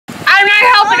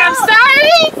can't help it. I'm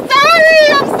sorry.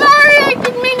 I'm sorry. I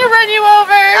didn't mean to run you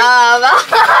over.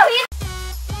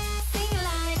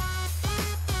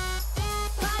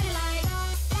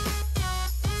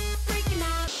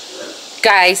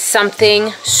 Guys,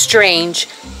 something strange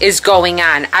is going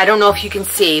on. I don't know if you can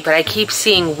see, but I keep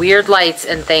seeing weird lights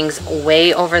and things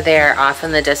way over there off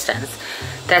in the distance.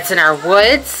 That's in our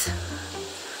woods.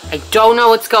 I don't know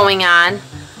what's going on.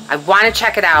 I want to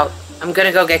check it out. I'm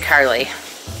gonna go get Carlie.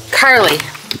 Carlie.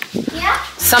 Yeah?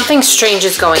 Something strange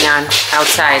is going on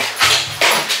outside.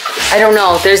 I don't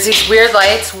know. There's these weird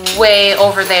lights way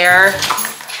over there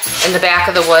in the back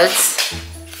of the woods.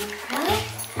 Really?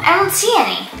 I don't see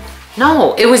any.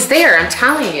 No, it was there, I'm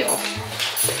telling you.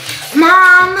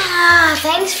 Mom,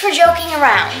 thanks for joking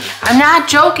around. I'm not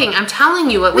joking, I'm telling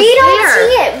you, it was there. We don't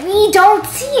see it. We don't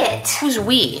see it. Who's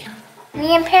we?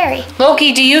 Me and Perry.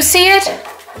 Loki, do you see it?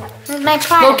 My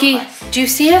pride. Loki, do you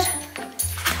see it?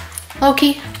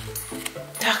 Loki,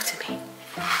 talk to me.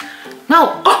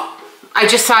 No, oh, I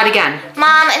just saw it again.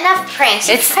 Mom, enough pranks.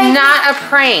 It's not a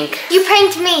prank. You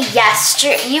pranked me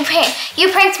yesterday. You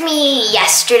pranked me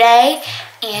yesterday.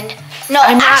 And no,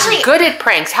 I'm actually, not good at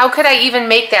pranks. How could I even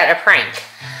make that a prank?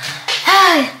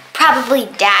 Probably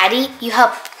Daddy. You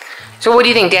help. So what do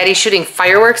you think? Daddy's shooting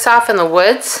fireworks off in the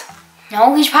woods?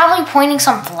 No, he's probably pointing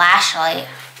some flashlight.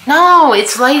 No,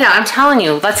 it's light out. I'm telling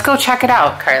you. Let's go check it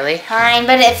out, Carlie. Fine,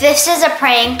 but if this is a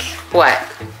prank. What?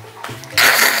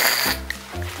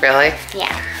 Really?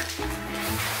 Yeah.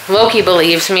 Loki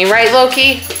believes me, right,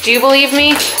 Loki? Do you believe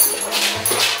me?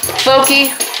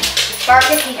 Loki? Bark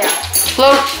if you don't.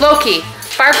 Loki,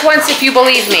 bark once if you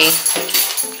believe me.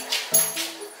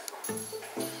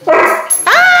 Ah!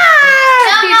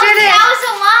 No, that was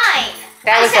a lie.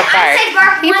 That was a bark. I said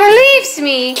bark He once. believes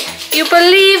me. You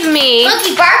believe me.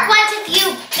 Loki, bark once if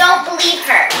you don't believe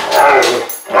her.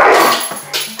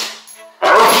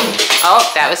 Oh,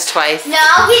 that was twice.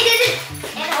 No, he did it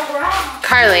in a row.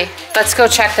 Carlie, let's go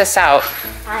check this out.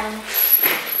 Fine.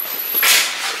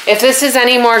 If this is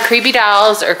any more creepy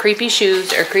dolls or creepy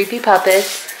shoes or creepy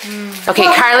puppets. Okay,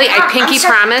 well, Carlie, I pinky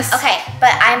promise. Okay,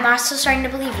 but I'm also starting to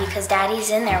believe you because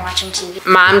Daddy's in there watching TV.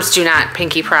 Moms do not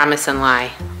pinky promise and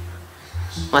lie.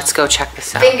 Let's go check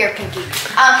this out. Finger pinky.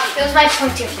 It was my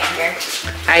pointing finger.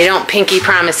 I don't pinky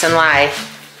promise and lie.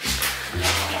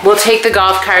 We'll take the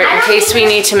golf cart in case we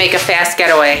need to make a fast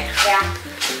getaway. Yeah.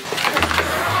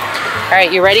 All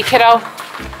right, you ready, kiddo?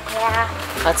 Yeah.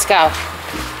 Let's go.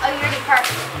 Oh, you already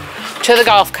parked. To the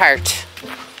golf cart.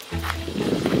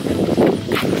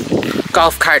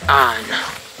 Golf cart on.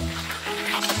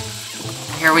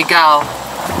 Here we go.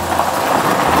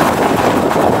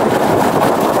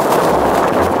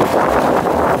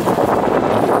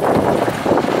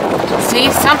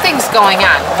 See, something's going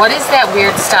on. What is that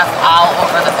weird stuff all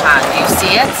over the pond? Do you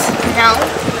see it? No.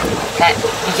 That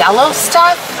yellow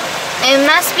stuff? It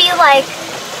must be like,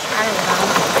 I don't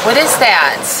know. What is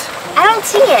that? I don't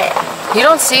see it. You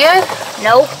don't see it?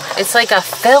 Nope. It's like a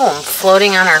film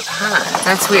floating on our pond.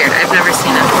 That's weird. I've never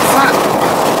seen it.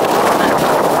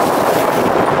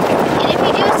 And if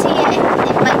you do see it,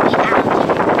 it might be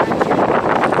algae.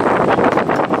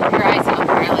 Keep your eyes out,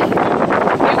 Carlie.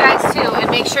 You guys too, and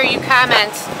make sure you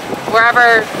comment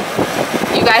wherever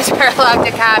you guys are allowed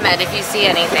to comment if you see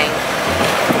anything.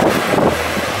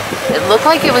 It looked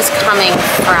like it was coming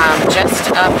from just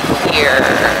up here.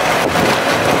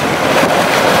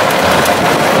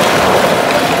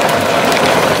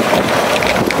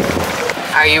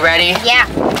 Are you ready? Yeah,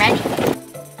 ready.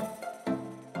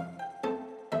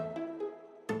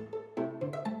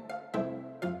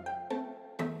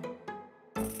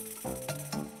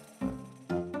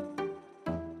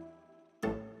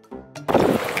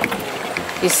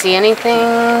 You see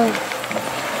anything?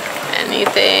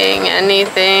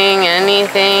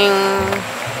 Anything?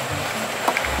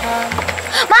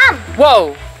 Mom!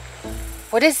 Whoa!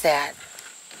 What is that?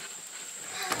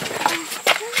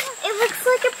 It looks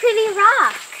like a pretty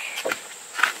rock.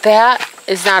 That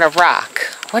is not a rock.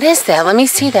 What is that? Let me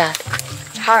see that.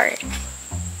 It's hard.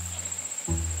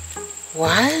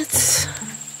 What?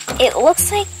 It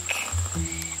looks like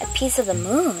a piece of the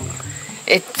moon.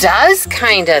 It does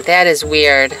kinda. That is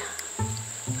weird.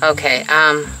 Okay,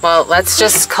 well, let's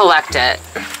just collect it.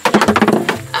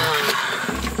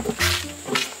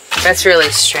 That's really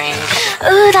strange.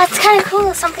 Ooh, that's kind of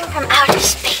cool. Something from outer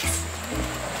space.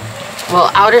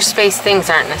 Well, outer space things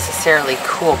aren't necessarily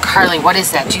cool. Carlie, what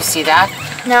is that? Do you see that?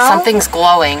 No. Something's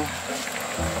glowing.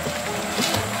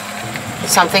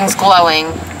 Something's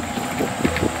glowing.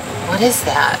 What is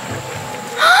that?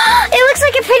 It looks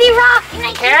like a pretty rock. Can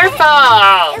I keep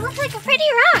Careful! it? It looks like a pretty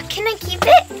rock. Can I keep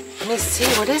it? Let me see.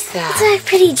 What is that? It's a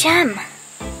pretty gem.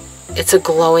 It's a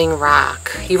glowing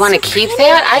rock. You want to keep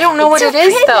that? I don't know what it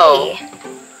is though.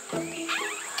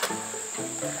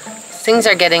 Things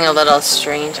are getting a little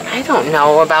strange. I don't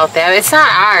know about that. It's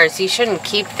not ours. You shouldn't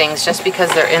keep things just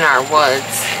because they're in our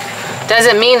woods.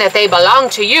 Doesn't mean that they belong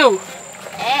to you.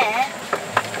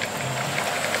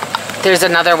 There's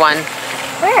another one.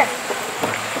 Where?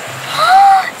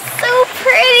 Oh, so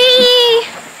pretty.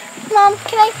 Mom,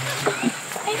 can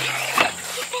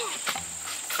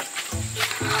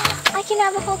I can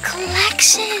have a whole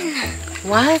collection.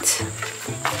 What?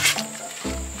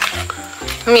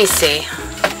 Let me see.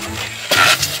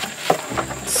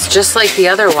 It's just like the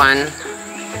other one.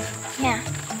 Yeah.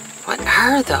 What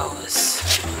are those?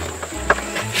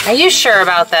 Are you sure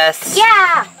about this?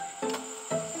 Yeah.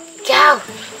 Go.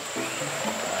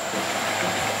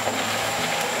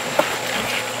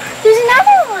 There's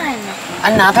another one.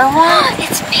 Another one?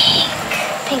 It's pink.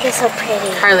 Pink is so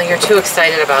pretty. Carly, you're too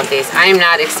excited about these. I'm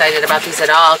not excited about these at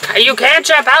all. You can't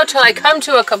jump out till I come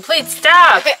to a complete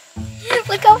stop.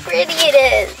 Look how pretty it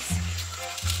is.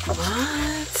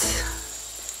 What?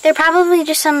 They're probably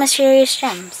just some mysterious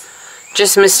gems.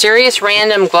 Just mysterious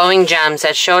random glowing gems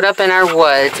that showed up in our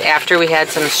woods after we had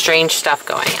some strange stuff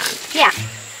going on. Yeah.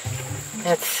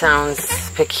 That sounds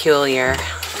peculiar.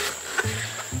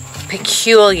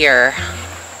 Peculiar.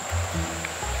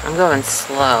 I'm going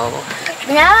slow.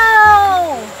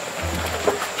 No!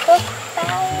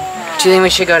 Do you think we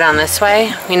should go down this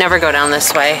way? We never go down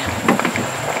this way.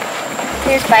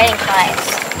 There's biting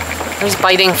flies. There's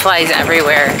biting flies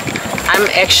everywhere. I'm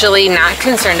actually not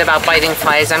concerned about biting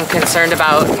flies. I'm concerned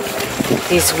about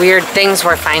these weird things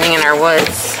we're finding in our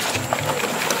woods.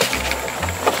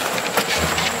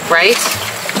 Right?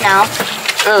 No.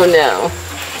 Oh no.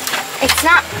 It's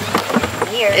not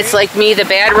weird. It's like me, the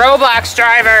bad Roblox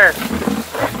driver.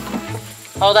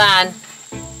 Hold on.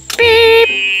 Beep.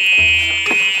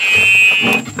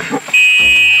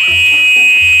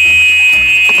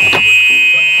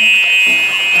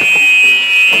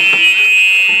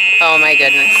 Oh my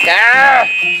goodness. Ah!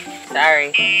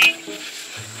 Sorry.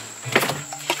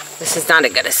 This is not a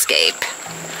good escape.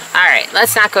 Alright,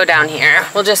 let's not go down here.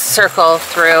 We'll just circle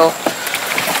through.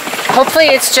 Hopefully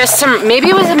it's just some, maybe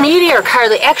it was a meteor,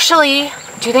 Carly. Actually,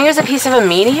 do you think it was a piece of a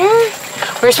meteor?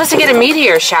 We were supposed to get a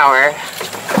meteor shower.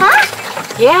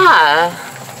 Huh? Yeah.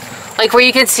 Like where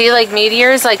you could see like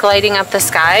meteors like lighting up the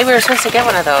sky. We were supposed to get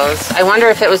one of those. I wonder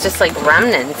if it was just like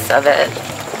remnants of it.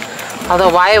 Although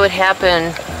why it would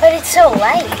happen. But it's so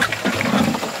light.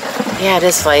 Yeah, it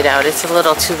is light out. It's a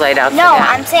little too light out. No,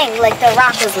 I'm saying like the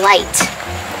rock was light.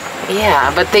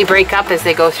 Yeah, but they break up as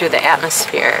they go through the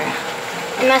atmosphere.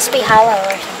 It must be hollow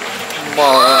or something.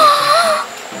 Whoa.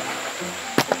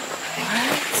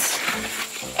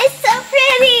 It's so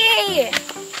pretty!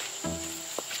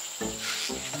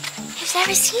 I've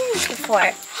never seen this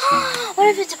before. What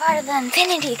if it's a part of the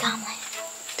Infinity Gauntlet?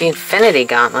 The Infinity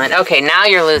Gauntlet. Okay, now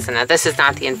you're losing it. This is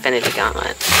not the Infinity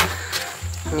Gauntlet.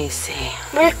 Let me see.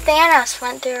 What if Thanos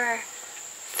went through her?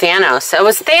 Thanos. It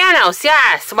was Thanos,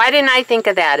 yes. Why didn't I think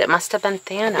of that? It must have been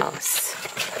Thanos.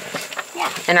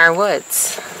 Yeah. In our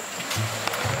woods.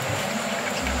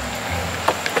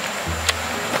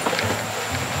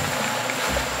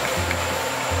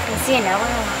 I see another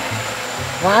one.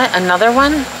 What? Another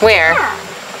one? Where? Yeah.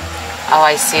 Oh,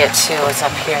 I see it too. It's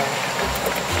up here.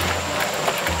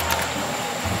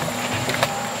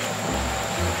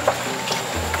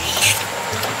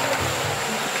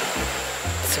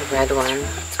 It's a red one.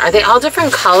 Are they all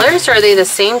different colors or are they the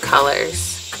same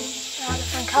colors? They're all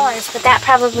different colors, but that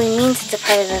probably means it's a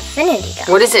part of the Infinity Gauntlet.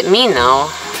 What does it mean though?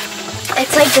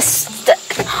 It's like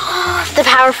the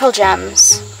powerful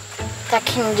gems that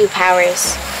can do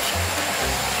powers.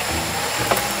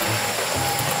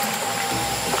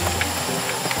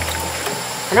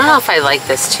 I don't know if I like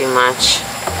this too much.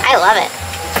 I love it.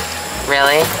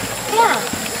 Really? Yeah.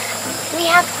 We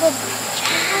have the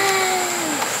gems.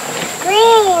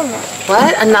 Green.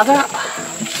 What? Another?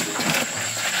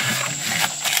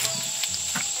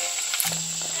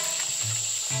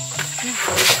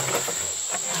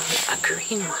 A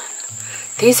green one.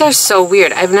 These are so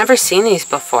weird. I've never seen these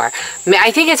before.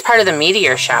 I think it's part of the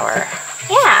meteor shower.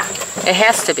 Yeah. It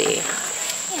has to be.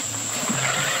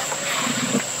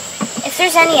 If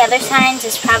there's any other signs,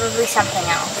 it's probably something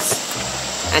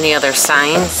else. Any other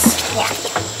signs? Yeah.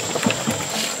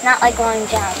 Not like glowing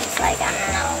gems, like, I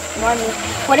don't know.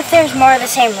 What if there's more of the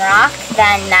same rock?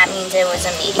 Then that means it was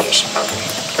a meteor shower.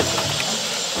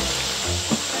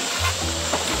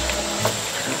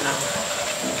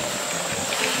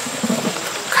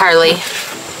 Carly.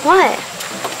 What?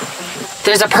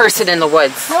 There's a person in the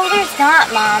woods. No, there's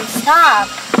not, Mom. Stop.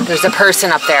 There's a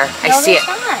person up there. I see it.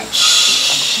 Not.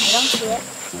 Shh. I don't see it.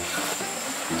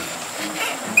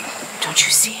 Don't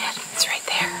you see it? It's right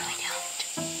there.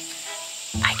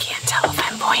 I can't tell if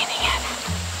I'm pointing at it.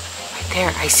 Right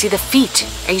there. I see the feet.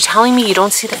 Are you telling me you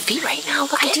don't see the feet right now?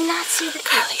 Look, I do not see the feet.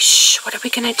 Carlie, shh. What are we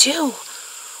going to do?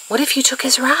 What if you took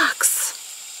his rocks?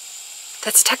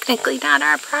 That's technically not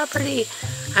our property.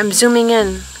 I'm zooming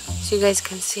in so you guys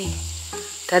can see.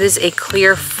 That is a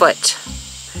clear foot.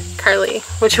 Carlie,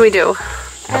 what should we do?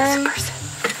 That's the person.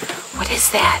 What is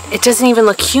that? It doesn't even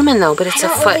look human though, but it's a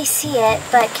foot. I don't really see it,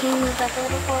 but can you move back a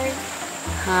little forward?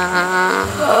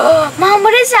 Mom,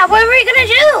 what is that? What are we gonna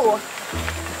do?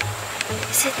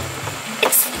 Is it?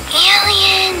 It's an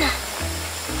alien.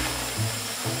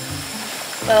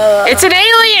 It's an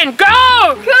alien!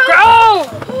 Go! Go!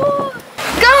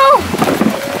 Go!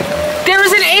 There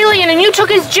was an alien and you took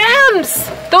his gems!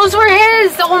 Those were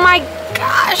his! Oh my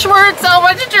gosh, we're in so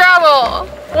much trouble!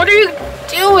 What are you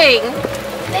doing?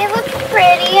 They look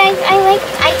pretty.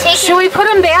 I take Should we put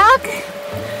them back?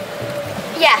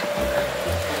 Yeah.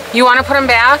 You want to put them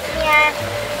back? Yeah.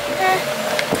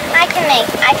 I can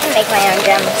make my own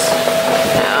gems.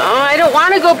 No, I don't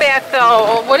want to go back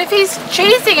though. What if he's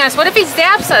chasing us? What if he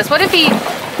zaps us? What if he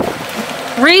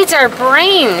reads our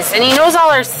brains and he knows all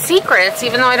our secrets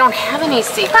even though I don't have any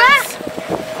secrets?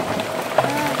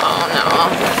 Oh no.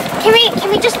 Can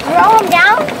we just throw him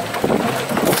down?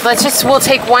 We'll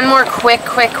take one more quick.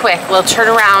 We'll turn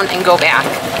around and go back.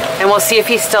 And we'll see if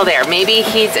he's still there. Maybe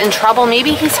he's in trouble.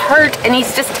 Maybe he's hurt and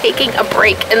he's just taking a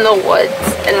break in the woods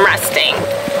and resting.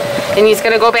 And he's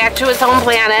gonna go back to his home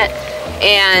planet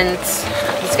and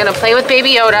he's gonna play with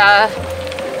Baby Yoda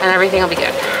and everything will be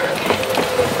good.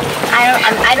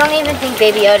 I don't even think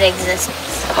Baby Yoda exists.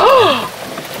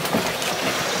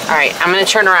 Alright, I'm gonna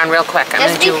turn around real quick. I'm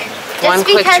gonna do one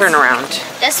quick turnaround.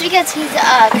 Just because he's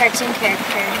a cartoon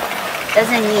character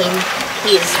doesn't mean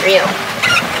he's real.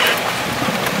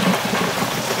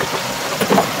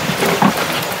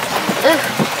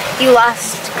 Ugh, you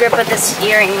lost grip of the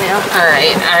steering wheel.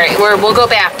 Alright. We'll go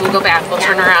back. We'll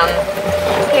turn around.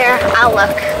 Here, I'll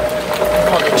look.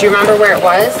 Hold it. Do you remember where it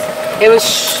was? It was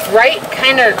right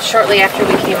kind of shortly after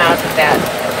we came out of that.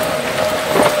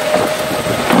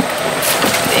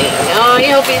 Dang. Oh, I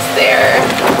hope he's there.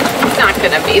 He's not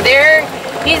going to be there.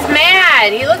 He's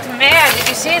mad. He looked mad. Did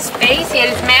you see his face? He had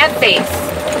his mad face.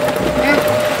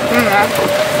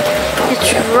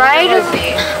 It's right over.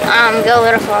 Go a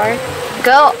little forward.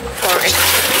 Go forward.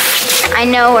 I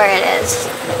know where it is.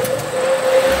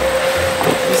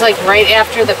 It's like right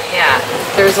after the path.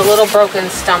 There's a little broken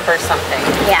stump or something.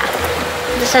 Yeah.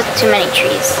 This has too many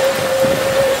trees.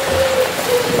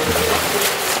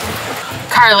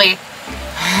 Carlie.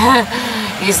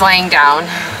 He's laying down.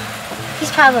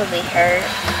 He's probably hurt.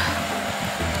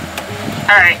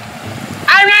 Alright.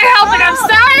 I'm not helping. I'm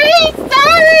sorry.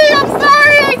 I'm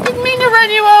sorry. I didn't mean to run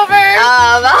you over.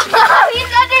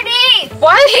 He's underneath.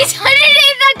 What? He's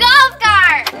underneath the golf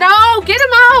cart. No, get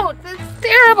him out. That's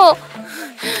terrible.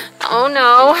 Oh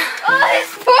no. Oh,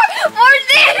 there's more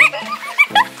things.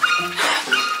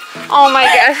 Oh my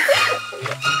god.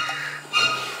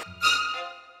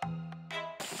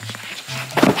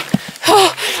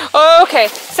 Okay.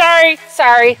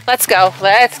 Sorry. Let's go.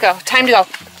 Time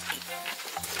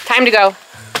to go.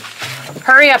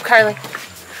 Hurry up, Carlie.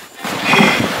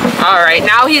 Alright,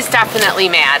 now he's definitely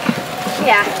mad.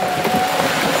 Yeah.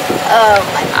 Oh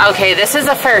my god. Okay, this is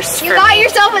a first. You got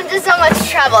yourself into so much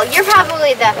trouble. You're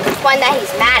probably the one that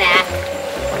he's mad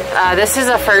at. This is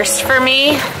a first for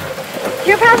me.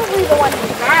 You're probably the one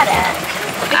he's mad at.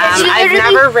 I've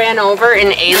never ran over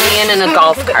an alien in a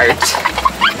golf cart.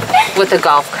 With a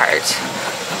golf cart.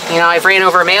 You know, I've ran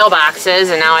over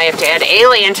mailboxes and now I have to add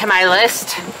alien to my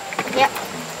list. Yep.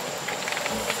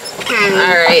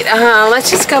 Alright, let's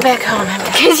just go back home.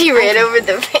 Because you ran over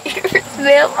the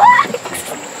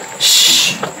mailbox.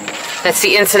 Shh. That's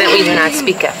the incident we do not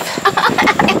speak of.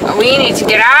 We need to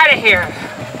get out of here.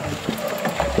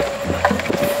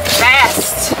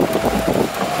 Fast.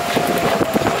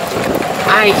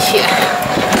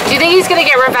 Do you think he's gonna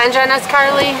get revenge on us,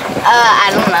 Carlie?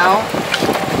 I don't know.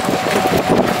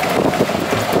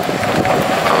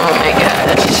 Oh my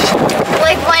gosh.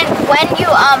 Like when you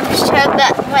showed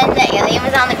when the alien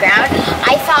was on the ground,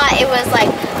 I thought it was like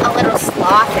a little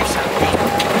sloth or something.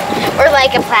 Or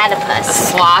like a platypus. A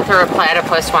sloth or a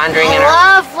platypus wandering in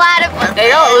I love platypus. They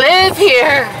don't live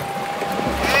here.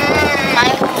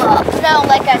 No,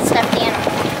 like a stuffed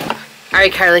animal.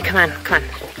 Alright, Carlie, come on.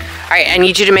 Alright, I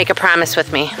need you to make a promise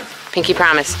with me. Pinky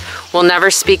promise. We'll never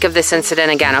speak of this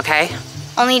incident again, okay?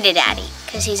 Only to Daddy,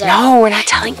 Because he's our... No, we're not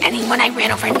telling anyone I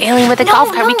ran over an alien with a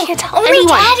golf cart. We can't tell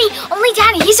anyone. Only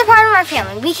Daddy. He's a part of our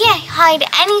family. We can't hide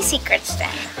any secrets to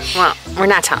him. Well, we're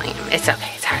not telling him. It's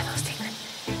okay. It's our little secret.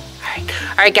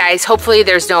 All right, guys. Hopefully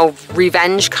there's no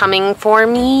revenge coming for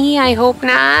me. I hope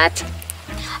not.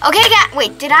 Okay,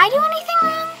 wait. Did I do anything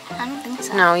wrong? I don't think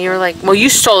so. No, you were like, well, you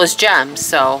stole his gems,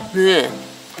 so. Bleh.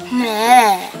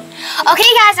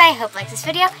 Okay, guys. I hope you liked this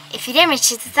video. If you did, make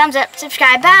sure to thumbs up,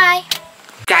 subscribe. Bye.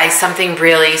 Guys, something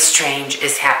really strange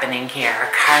is happening here.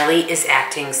 Carlie is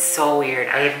acting so weird.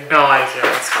 I have no idea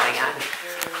what's going on.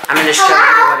 I'm going to show you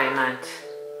what I meant.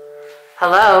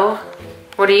 Hello?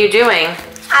 What are you doing?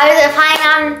 I was applying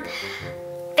on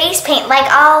face paint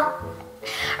like all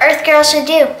Earth girls should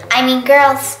do. I mean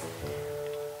girls.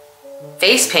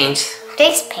 Face paint?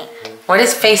 Face paint. What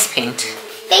is face paint?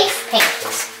 Face paint.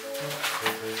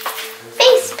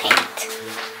 Face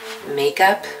paint.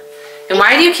 Makeup? And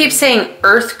why do you keep saying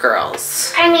Earth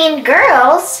girls? I mean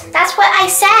girls. That's what I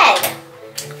said.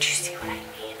 Do you see what I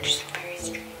mean? It's very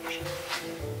strange.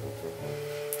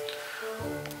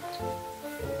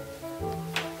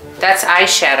 That's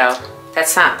eyeshadow.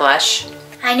 That's not blush.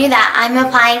 I knew that. I'm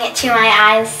applying it to my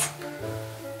eyes.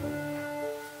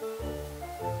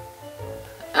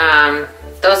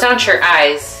 Those aren't your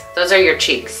eyes. Those are your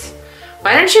cheeks.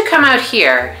 Why don't you come out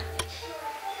here,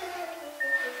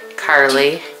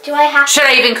 Carlie? Do I have to? Should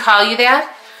I even call you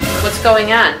that? What's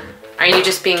going on? Are you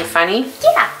just being funny?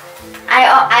 Yeah.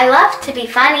 I love to be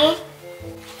funny.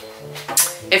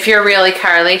 If you're really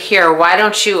Carlie, here, why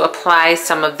don't you apply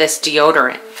some of this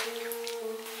deodorant?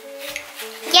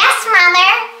 Yes,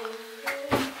 Mother.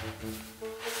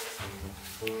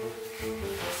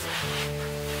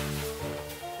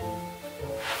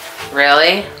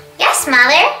 Really? Yes,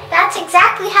 Mother. That's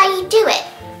exactly how you do it.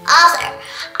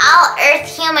 All Earth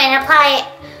human apply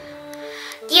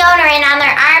deodorant on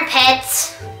their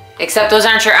armpits. Except those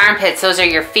aren't your armpits, those are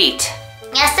your feet.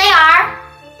 Yes, they are.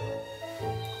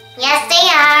 Yes, they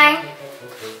are.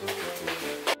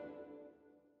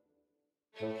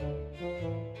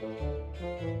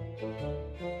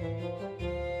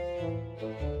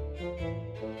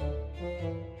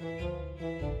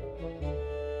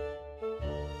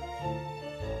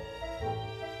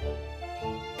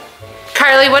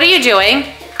 Carlie, what are you doing?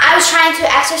 I was trying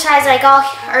to exercise like all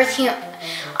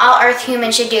Earth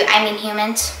humans should do. I mean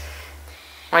humans.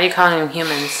 Why are you calling them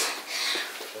humans?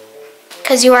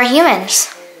 Because you are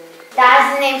humans. That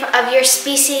is the name of your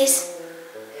species.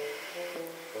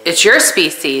 It's your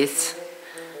species.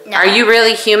 No. Are you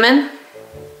really human?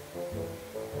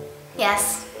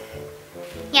 Yes.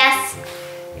 Yes.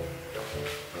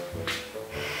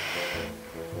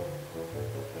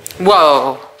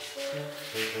 Whoa.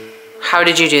 How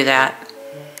did you do that?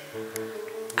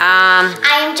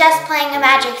 I am just playing a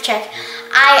magic trick.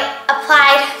 I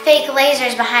applied fake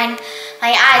lasers behind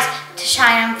my eyes to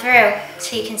shine them through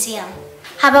so you can see them.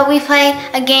 How about we play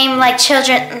a game like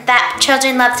children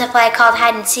love to play called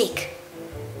hide and seek?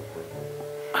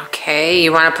 Okay,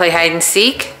 you want to play hide and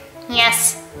seek?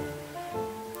 Yes.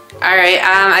 All right,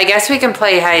 I guess we can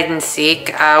play hide and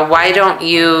seek. Why don't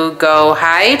you go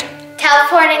hide?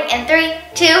 Teleporting in 3,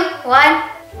 2, 1.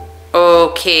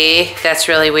 Okay, that's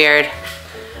really weird.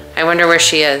 I wonder where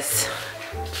she is.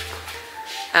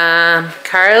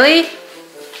 Carlie?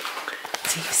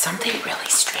 See, something really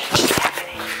strange is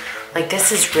happening. Like,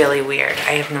 this is really weird.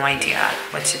 I have no idea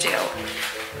what to do.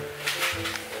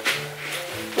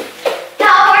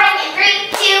 Teleporting in 3,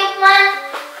 2, 1.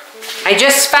 I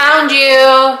just found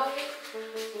you.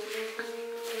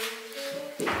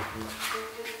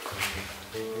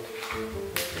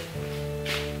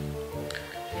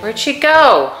 Where'd she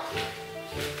go?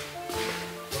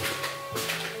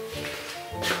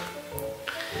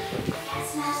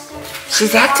 Yes, Master.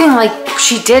 She's acting like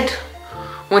she did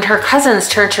when her cousins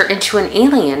turned her into an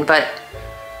alien, but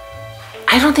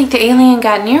I don't think the alien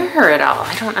got near her at all.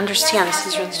 I don't understand. Yes,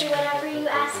 This is really Master, do strange. whatever you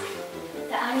ask.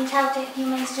 The unintelligent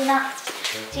humans do not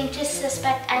seem to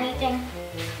suspect anything.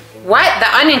 What? The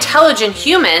unintelligent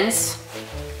humans?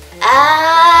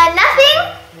 Nothing.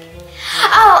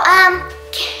 Oh,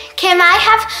 can I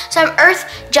have some Earth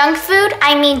junk food?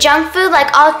 I mean junk food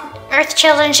like all Earth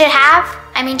children should have?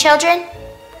 I mean children?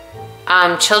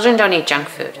 Children don't eat junk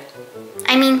food.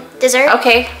 I mean dessert?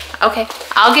 Okay.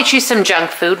 I'll get you some junk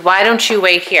food. Why don't you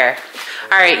wait here?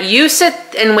 All right, you sit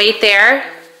and wait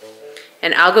there,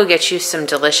 and I'll go get you some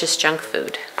delicious junk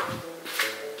food.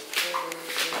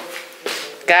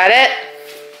 Got it?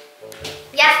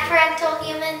 Yes, parental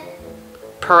human.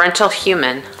 Parental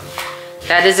human.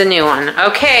 That is a new one.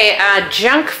 Okay,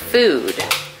 junk food.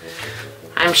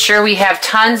 I'm sure we have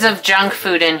tons of junk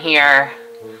food in here.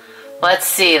 Let's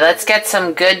see. Let's get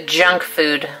some good junk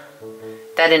food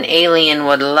that an alien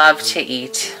would love to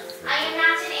eat. I am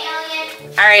not an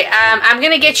alien. All right, I'm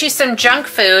going to get you some junk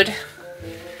food.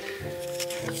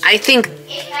 I think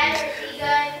It better be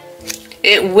good.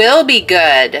 it will be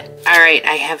good. All right,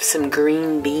 I have some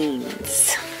green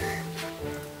beans.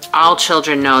 All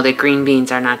children know that green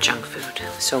beans are not junk food.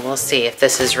 So we'll see if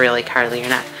this is really Carlie or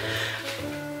not.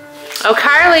 Oh,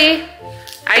 Carlie,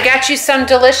 I got you some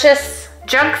delicious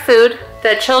junk food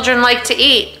that children like to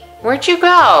eat. Where'd you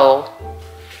go?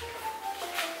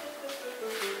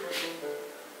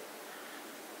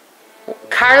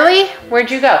 Carlie, where'd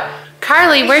you go?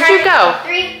 Carlie, where'd you go?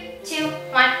 3, 2, 1.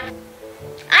 I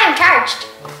am charged.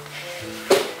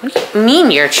 What do you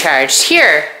mean you're charged?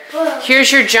 Here,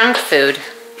 here's your junk food.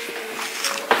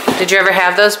 Did you ever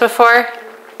have those before?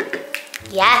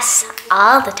 Yes,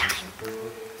 all the time.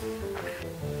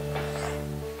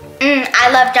 I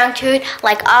love junk food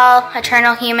like all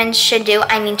eternal humans should do.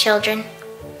 I mean children.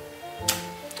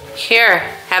 Here,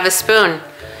 have a spoon.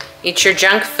 Eat your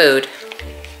junk food.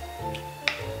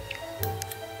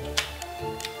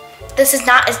 This is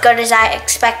not as good as I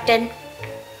expected.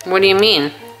 What do you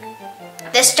mean?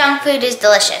 This junk food is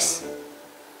delicious.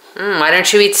 Why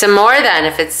don't you eat some more then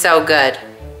if it's so good?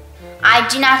 I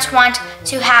do not want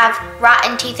to have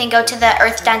rotten teeth and go to the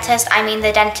earth dentist. I mean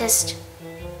the dentist.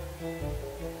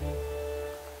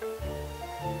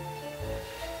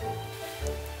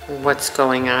 What's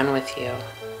going on with you?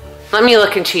 Let me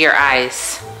look into your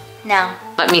eyes. No.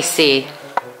 Let me see.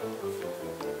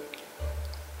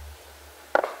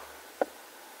 I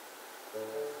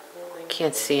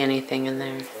can't see anything in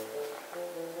there.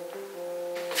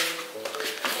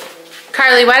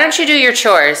 Carlie, why don't you do your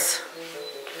chores?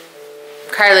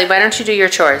 Carlie, why don't you do your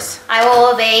chores? I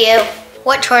will obey you.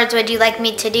 What chores would you like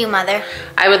me to do, Mother?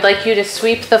 I would like you to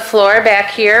sweep the floor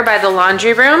back here by the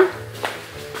laundry room.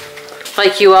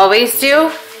 Like you always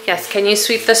do. Yes, can you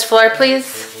sweep this floor,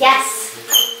 please? Yes.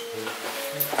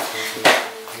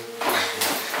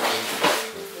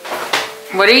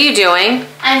 What are you doing?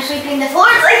 I'm sweeping the floor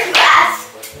like you asked.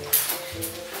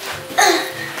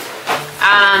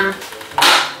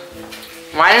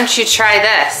 Why don't you try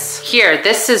this? Here,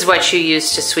 this is what you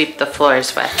use to sweep the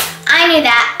floors with. I knew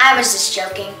that. I was just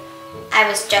joking. I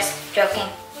was just joking.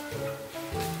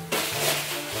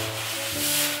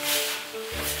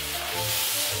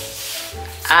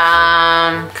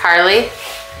 Carlie,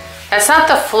 that's not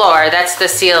the floor, that's the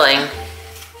ceiling.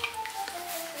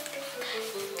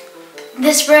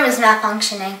 This room is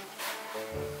malfunctioning.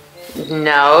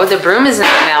 No, the broom is not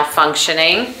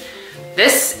malfunctioning.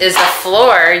 This is the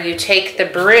floor. You take the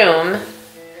broom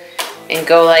and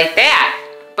go like that.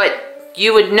 But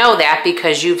you would know that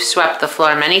because you've swept the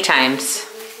floor many times.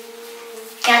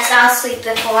 Yes, I'll sweep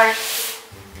the floor.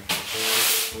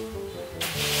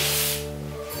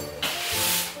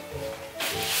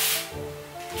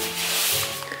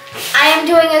 I am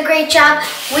doing a great job.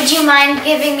 Would you mind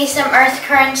giving me some earth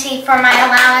currency for my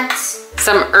allowance?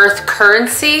 Some earth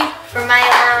currency? For my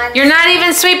allowance. You're not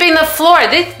even sweeping the floor.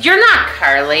 You're not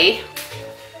Carlie.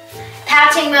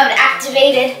 Pouting mode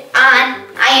activated on.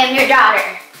 I am your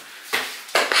daughter.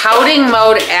 Pouting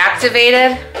mode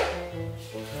activated?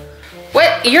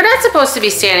 What? You're not supposed to be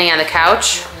standing on the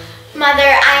couch. Mother,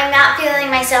 I am not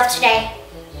feeling myself today.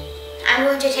 I'm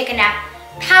going to take a nap.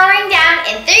 Powering down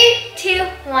in 3, 2,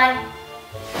 1.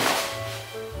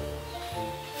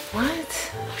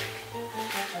 What?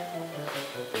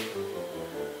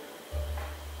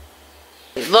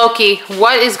 Loki,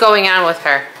 what is going on with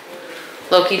her?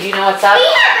 Loki, do you know what's up? We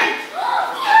have an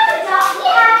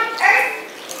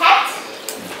earth pet.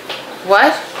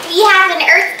 What? We have an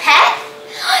earth pet.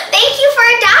 Thank you for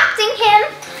adopting him.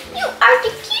 You are the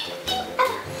cutest.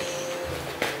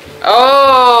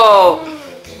 Oh,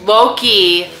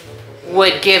 Loki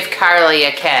would give Carlie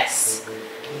a kiss.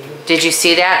 Did you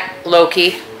see that,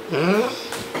 Loki?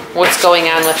 What's going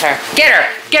on with her? Get her,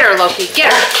 Loki,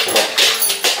 get her.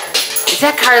 Is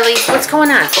that Carlie? What's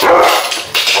going on?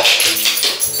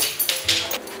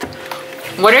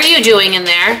 What are you doing in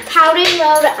there? Pouting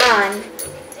mode on.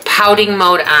 Pouting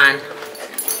mode on.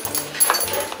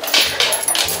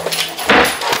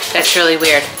 That's really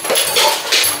weird.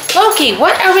 Loki,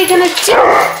 what are we gonna do?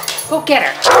 Go get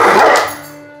her.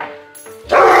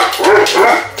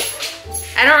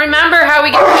 I don't remember how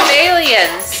we get rid of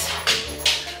aliens.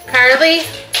 Carlie?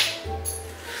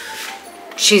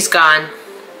 She's gone.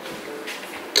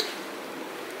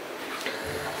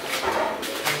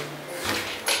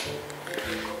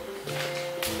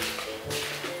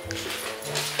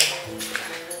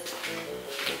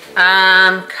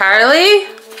 Carlie?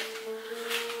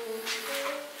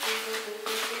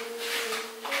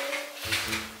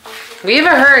 We have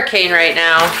a hurricane right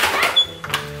now.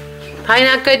 Probably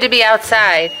not good to be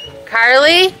outside.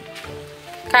 Carlie?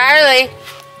 Carlie?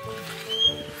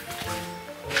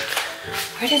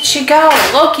 Where did she go?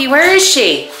 Loki, where is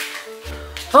she?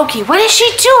 Loki, what is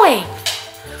she doing?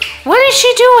 What is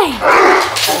she doing?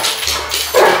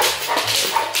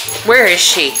 Where is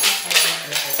she?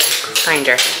 Find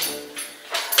her.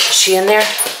 Is she in there?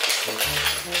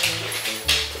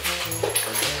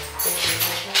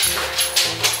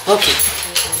 Loki,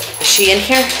 is she in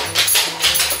here?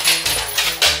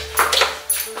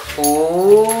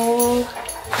 Ooh.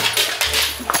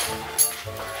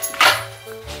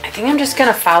 I think I'm just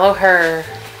gonna follow her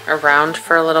around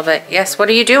for a little bit. Yes, what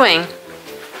are you doing?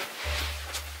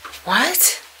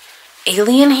 What?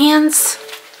 Alien hands?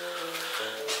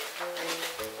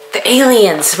 The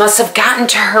aliens must have gotten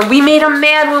to her. We made them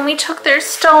mad when we took their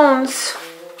stones.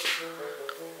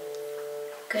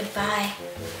 Goodbye.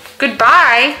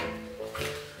 Goodbye?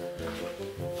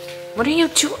 What are you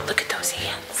doing? Look at those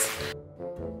hands.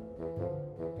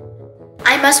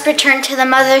 I must return to the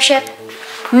mothership.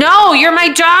 No, you're my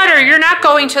daughter. You're not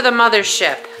going to the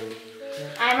mothership.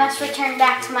 I must return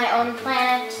back to my own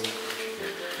planet.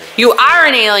 You are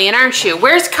an alien, aren't you?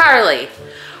 Where's Carlie?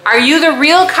 Are you the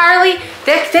real Carlie?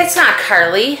 That's not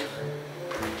Carlie.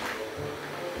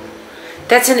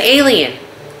 That's an alien.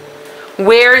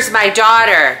 Where's my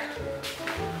daughter?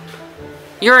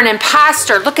 You're an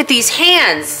imposter. Look at these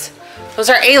hands. Those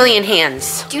are alien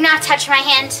hands. Do not touch my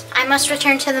hand. I must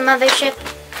return to the mothership.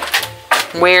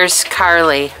 Where's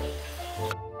Carlie?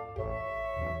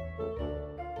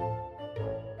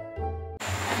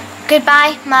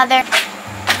 Goodbye, Mother.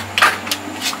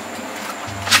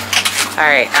 All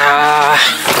right,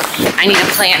 I need a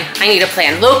plan. I need a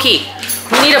plan. Loki,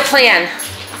 we need a plan.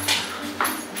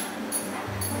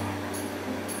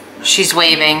 She's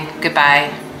waving goodbye.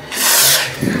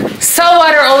 Salt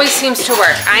water always seems to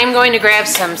work. I'm going to grab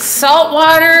some salt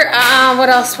water. What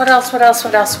else?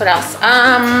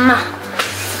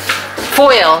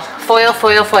 Foil.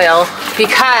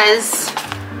 Because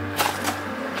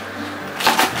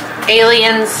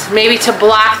aliens, maybe to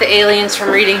block the aliens from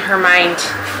reading her mind.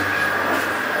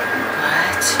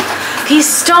 What? These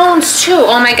stones too.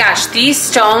 Oh my gosh, these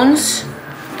stones.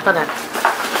 Hold on.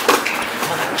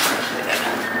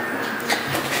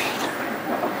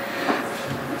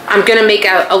 I'm gonna make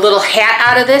a little hat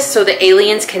out of this so the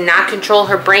aliens cannot control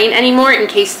her brain anymore in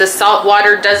case the salt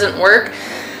water doesn't work.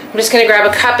 I'm just gonna grab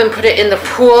a cup and put it in the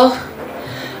pool.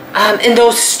 And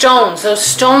those stones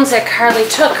that Carlie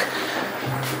took,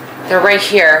 they're right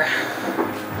here.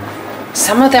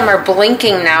 Some of them are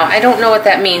blinking now. I don't know what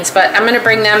that means, but I'm gonna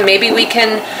bring them. Maybe we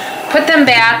can put them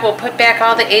back. We'll put back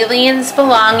all the aliens'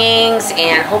 belongings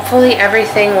and hopefully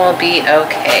everything will be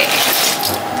okay.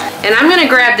 And I'm gonna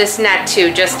grab this net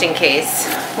too, just in case.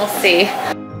 We'll see.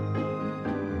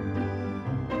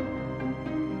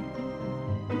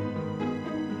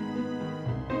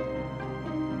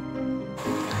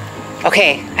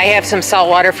 Okay, I have some salt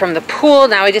water from the pool.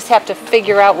 Now I just have to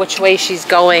figure out which way she's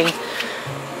going.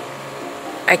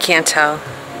 I can't tell. All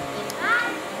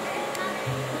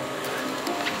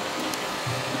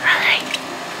right.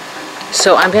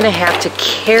 So I'm gonna have to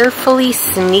carefully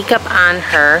sneak up on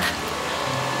her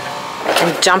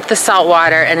and dump the salt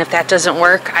water, and if that doesn't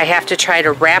work, I have to try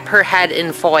to wrap her head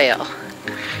in foil.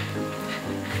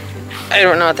 I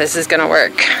don't know if this is gonna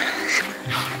work.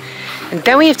 And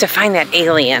then we have to find that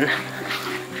alien.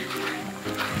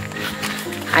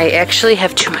 I actually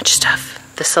have too much stuff.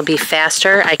 This will be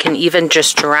faster. I can even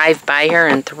just drive by her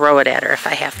and throw it at her if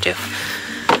I have to.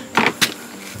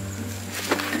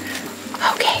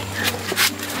 Okay.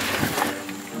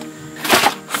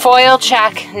 Foil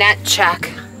check, net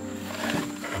check.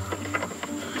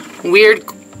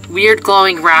 Weird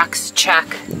glowing rocks,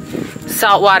 check.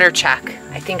 Salt water, check.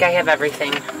 I think I have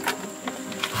everything.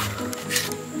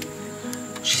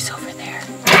 She's over there.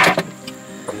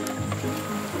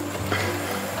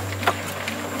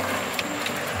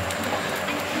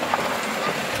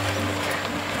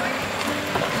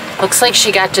 Looks like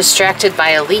she got distracted by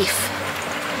a leaf.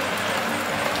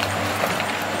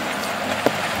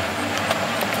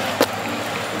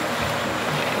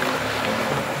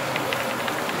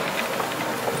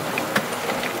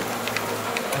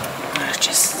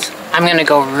 I'm gonna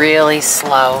go really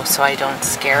slow so I don't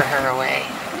scare her away.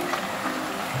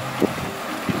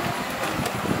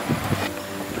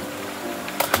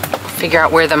 Figure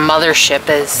out where the mothership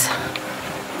is.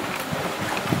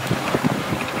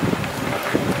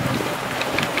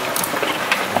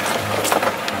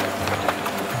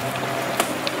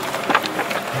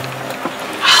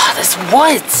 Oh,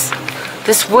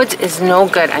 this woods is no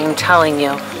good, I'm telling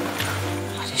you.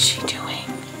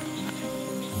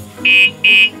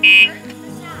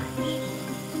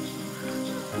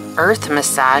 Earth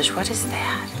massage? What is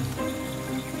that?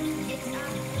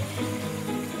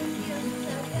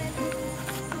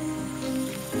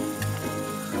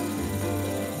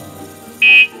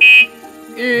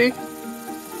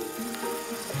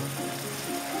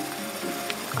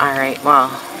 Alright, well,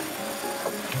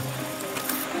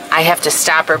 I have to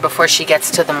stop her before she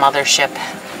gets to the mothership.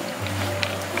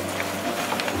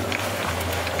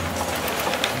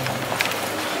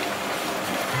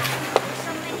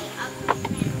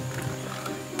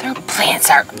 Their plants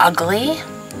are ugly.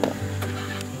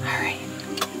 Alright.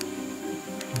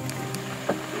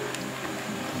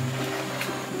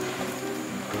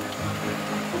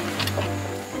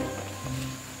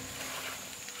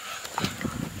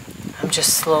 I'm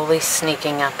just slowly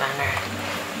sneaking up on her.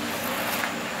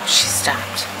 Oh, she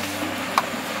stopped.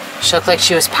 She looked like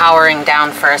she was powering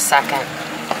down for a second.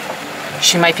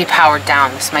 She might be powered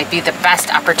down. This might be the best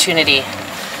opportunity.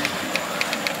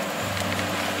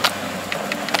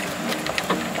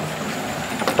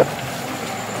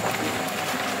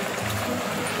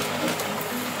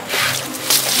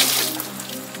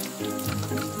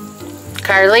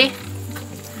 Carlie?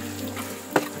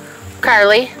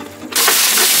 Carlie?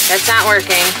 That's not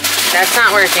working. That's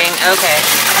not working. Okay.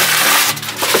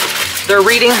 They're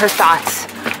reading her thoughts.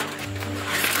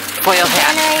 Foil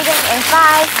hat. Generating in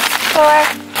 5, 4,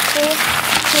 3,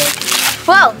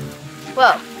 2. Whoa.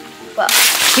 Whoa. Whoa.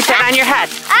 Keep that on your head.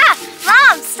 Ah!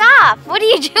 Mom, stop! What are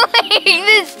you doing?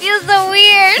 This feels so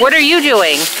weird. What are you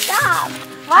doing? Stop.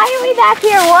 Why are we back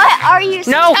here? What are you?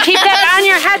 No, keep that on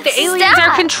your head. The aliens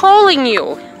are controlling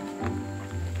you.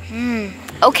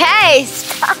 Okay,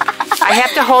 stop. I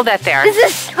have to hold that there. This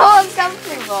is so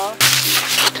uncomfortable.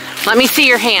 Let me see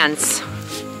your hands.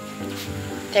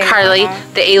 There Carlie,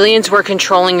 the aliens were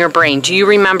controlling your brain. Do you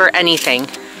remember anything?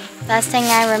 Last thing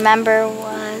I remember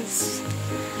was,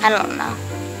 I don't know.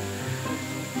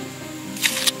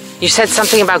 You said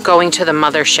something about going to the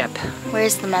mothership.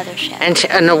 Where's the mothership?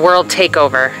 And a world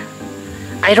takeover.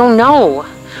 I don't know.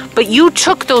 But you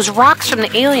took those rocks from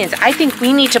the aliens. I think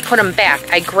we need to put them back.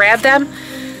 I grabbed them.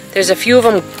 There's a few of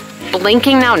them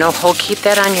blinking now. No, keep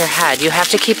that on your head. You have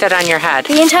to keep that on your head.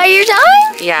 The entire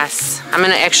time? Yes. I'm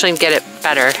going to actually get it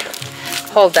better.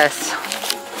 Hold this.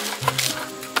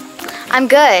 I'm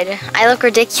good. I look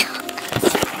ridiculous.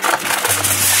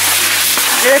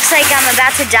 It looks like I'm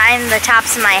about to die in the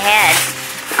tops of my head.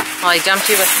 Well, I dumped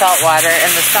you with salt water,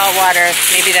 and the salt water,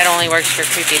 maybe that only works for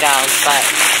creepy dolls, but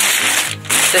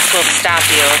this will stop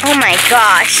you. Oh my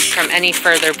gosh. From any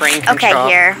further brain control. Okay,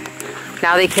 here.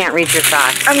 Now they can't read your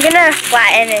thoughts. I'm gonna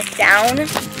flatten it down.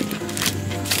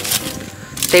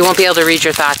 They won't be able to read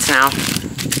your thoughts now.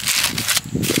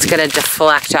 It's gonna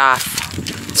deflect off.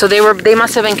 So they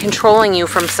must have been controlling you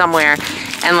from somewhere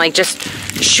and like just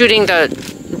shooting the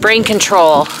brain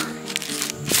control.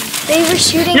 They were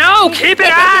shooting. No, keep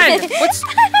it on!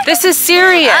 This is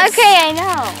serious. Okay, I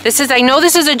know. I know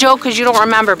this is a joke because you don't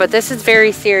remember, but this is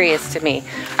very serious to me.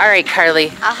 All right,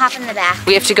 Carlie. I'll hop in the back.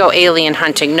 We have to go alien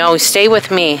hunting. No, stay with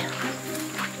me.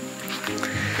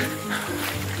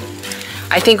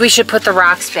 I think we should put the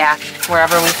rocks back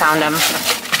wherever we found them.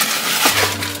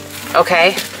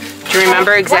 Okay? Do you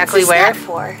remember exactly where?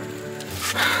 For?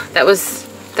 That was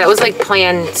like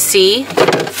plan C.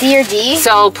 C or D?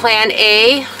 So plan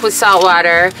A was salt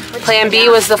water. Plan B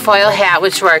was the foil hat,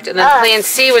 which worked. And then plan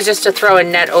C was just to throw a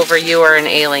net over you or an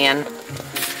alien.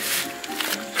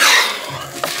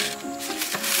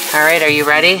 All right, are you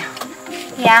ready?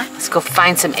 Yeah. Let's go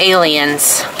find some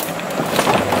aliens.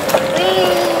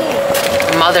 Whee!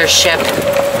 Mothership.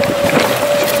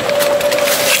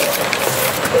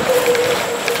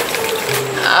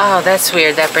 Oh, that's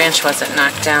weird. That branch wasn't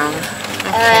knocked down.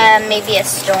 Okay. Maybe a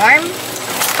storm?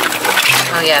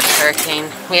 Oh yeah, it's a hurricane.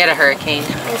 We had a hurricane.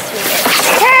 Yes, we did.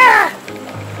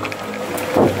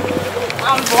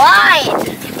 I'm blind.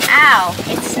 Ow,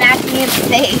 it snapped me in the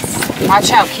face.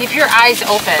 Watch out. Keep your eyes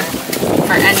open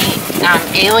for any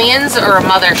aliens or a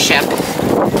mothership.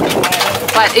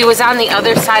 But it was on the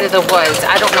other side of the woods.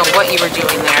 I don't know what you were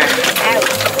doing there. Ow.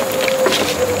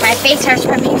 My face hurts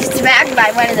from being smacked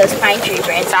by one of those pine tree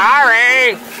branches.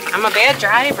 Sorry. I'm a bad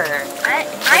driver.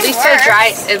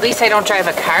 At least I don't drive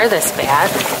a car this bad.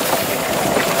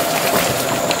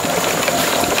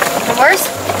 The worst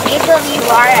people you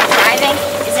are at driving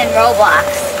is in Roblox.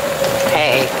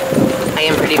 Hey, I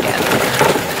am pretty bad.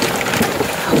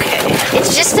 Okay.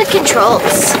 It's just the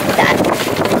controls that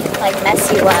like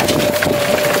mess you up.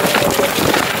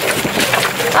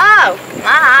 Oh,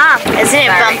 Mom, isn't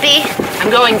it bumpy? I'm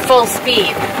going full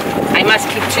speed. I must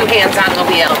keep 2 hands on the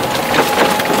wheel.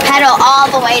 Pedal all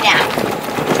the way down.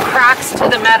 Crocs to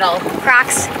the metal.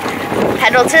 Crocs.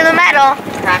 Pedal to the metal.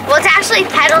 Crocs. Well, it's actually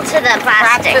pedal to the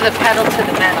plastic. Crocs to the pedal to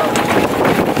the metal.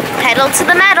 Pedal to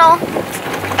the metal.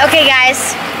 Okay,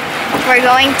 guys. We're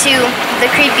going to the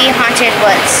creepy haunted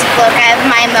woods. Look, I have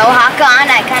my mohawk on.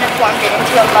 I kind of formed it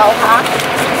into a mohawk.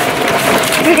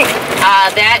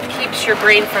 That keeps your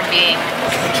brain from being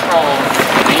controlled.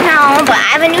 I know, but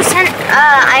I have a new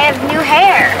I have new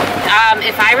hair.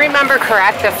 If I remember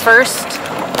correct, the first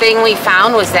thing we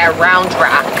found was that round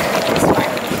rock. This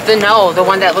one. The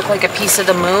one that looked like a piece of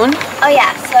the moon. Oh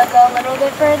yeah, so go a little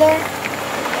bit further.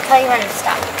 I'll tell you when to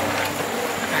stop.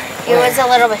 It was a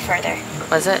little bit further.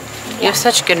 Was it? Yeah. You have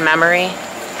such good memory.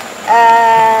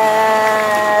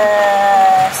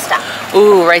 Stop.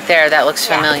 Ooh, right there. That looks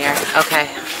familiar. Yeah. Okay.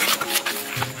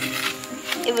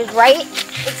 It was right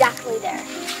exactly there.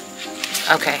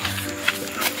 Okay.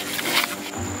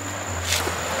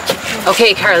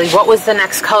 Okay, Carly, what was the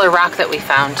next color rock that we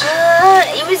found?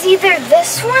 It was either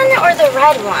this one or the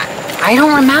red one. I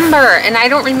don't remember, and I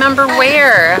don't remember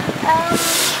where.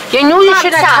 You know you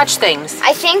shouldn't touch things.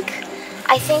 I think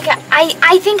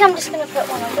I'm just gonna put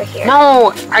one over here.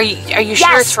 No, are you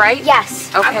sure it's right? Yes.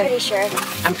 Okay. I'm pretty sure.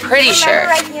 I'm pretty sure.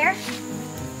 Right here?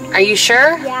 Are you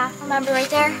sure? Yeah, remember right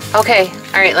there? Okay,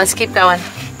 all right, let's keep going.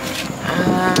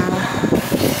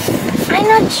 I'm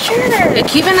not sure.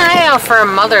 Keep an eye out for a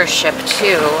mothership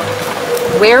too.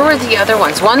 Where were the other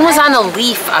ones? One was on a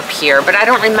leaf up here, but I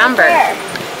don't remember.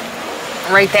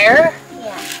 Right there?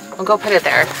 Yeah. We'll go put it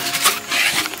there.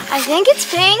 I think it's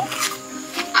pink.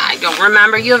 I don't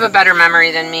remember. You have a better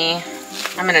memory than me.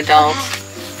 I'm an adult.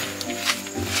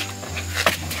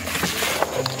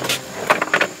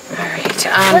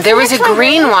 Alright, there was a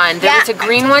green one. There was a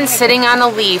green one sitting on a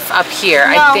leaf up here.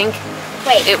 No. I think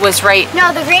Wait. it was right.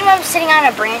 No, the green one was sitting on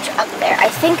a branch up there. I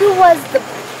think it was the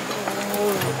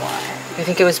blue one. You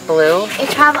think it was blue?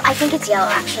 I think it's yellow,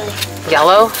 actually.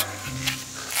 Yellow?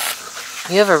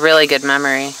 You have a really good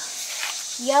memory.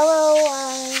 Yellow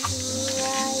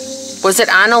Was it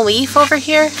on a leaf over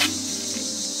here?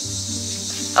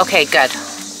 Okay, good.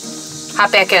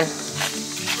 Hop back in.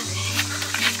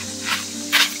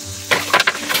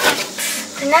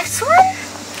 The next one?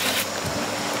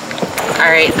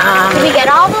 Alright, Did we get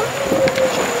all of them?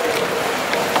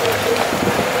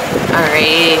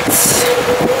 Alright,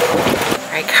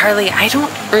 Carly, I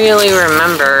don't really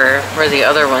remember where the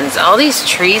other ones. All these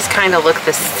trees kind of look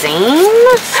the same.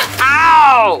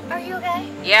 Ow! Are you okay?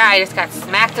 Yeah, I just got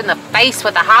smacked in the face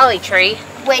with a holly tree.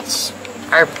 Which?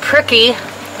 Are pricky.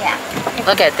 Yeah.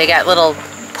 Look at, they got little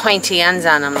pointy ends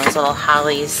on them, those little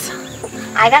hollies.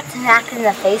 I got smacked in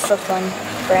the face with one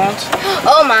branch.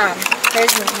 Oh, Mom,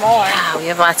 there's more. Yeah, we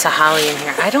have lots of holly in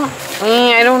here. I don't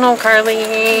know,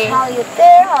 Carly. Holly up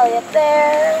there, holly up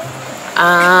there.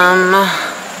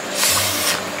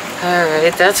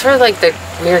 Alright, that's where like the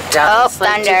weird ducks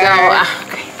like to go. thunder.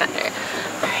 Okay, thunder.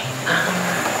 Alright,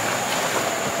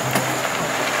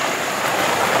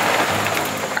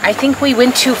 I think we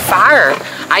went too far.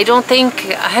 I don't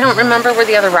remember where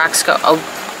the other rocks go. Oh.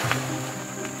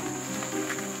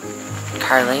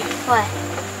 Carly. What?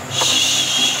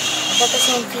 Shh. Is that the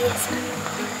same feet as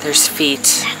mine? There's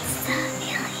feet. That's the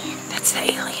alien. That's the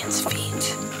alien's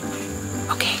feet.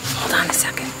 Okay, hold on a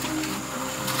second.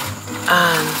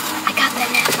 I got the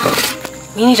net, Mom.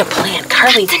 We need a plan.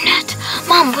 Carly. The net.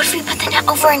 Mom, what if we put the net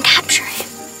over and capture him?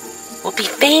 We'll be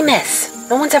famous.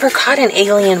 No one's ever caught an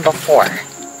alien before.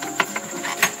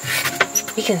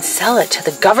 We can sell it to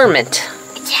the government.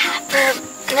 Yeah, for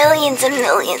millions and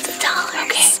millions of dollars.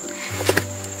 Okay.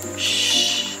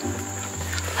 Shh.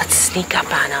 Let's sneak up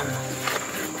on him.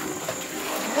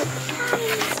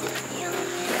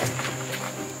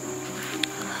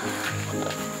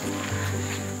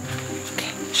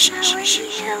 Okay. Shh, shh,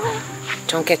 shh.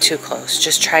 Don't get too close.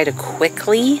 Just try to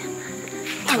quickly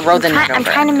throw the net over. I'm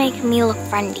trying to make me look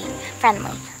friendly.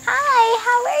 Hi,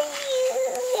 how are you?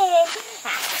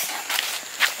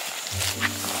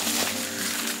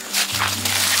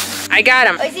 I got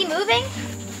him. Oh, is he moving?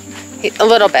 A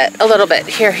little bit.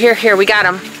 Here, we got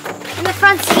him. In the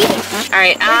front seat. All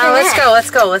right, let's go. Let's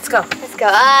go.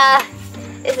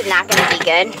 This is not gonna be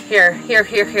good. Here.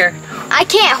 I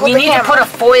can't hold the camera. We need to put a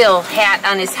foil hat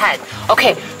on his head.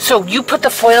 Okay, so you put the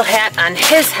foil hat on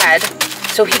his head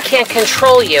so he can't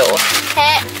control you.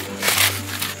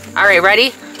 All right,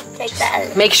 ready? Take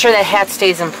that. Make sure that hat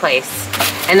stays in place.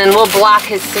 And then we'll block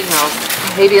his signals.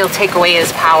 Maybe it'll take away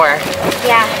his power.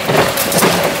 Yeah.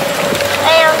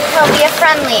 He'll be a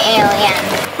friendly alien.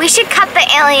 We should cut the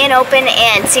alien open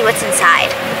and see what's inside.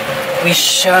 We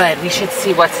should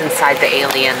see what's inside the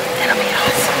alien. That'll be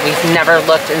awesome. We've never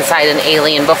looked inside an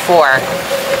alien before.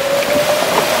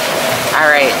 All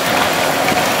right.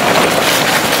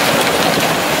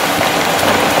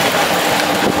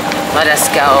 Let us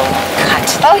go.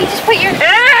 Cut. Oh, you just put your...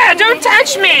 Ah, don't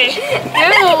touch me.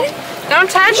 No, don't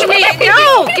touch me.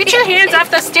 No, get your hands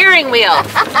off the steering wheel.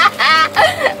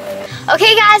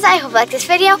 Okay guys, I hope you liked this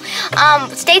video.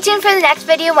 Stay tuned for the next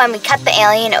video when we cut the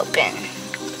alien open.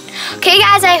 Okay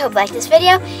guys, I hope you liked this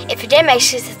video. If you did, make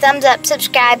sure to thumbs up,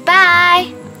 subscribe,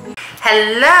 bye.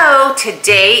 Hello,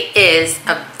 today is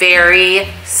a very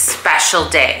special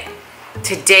day.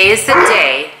 Today is the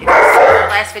day, if you saw the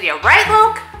last video, right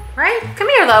Loke? Right? Come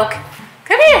here, Loke.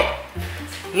 Come here.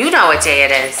 You know what day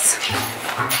it is.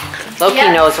 Loki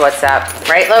knows what's up.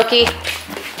 Right, Loki?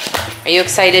 Are you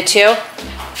excited too?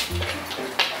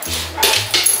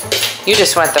 You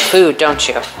just want the food, don't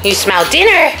you? You smell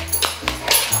dinner.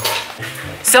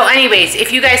 So anyways,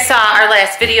 if you guys saw our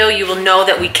last video, you will know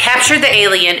that we captured the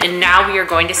alien and now we are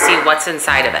going to see what's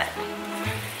inside of it.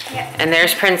 Yep. And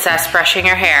there's Princess brushing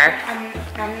her hair.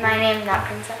 My name's not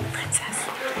Princess.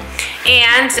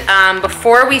 And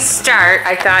before we start,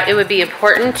 I thought it would be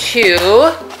important to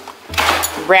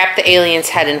wrap the alien's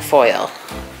head in foil.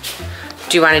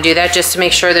 Do you want to do that just to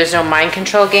make sure there's no mind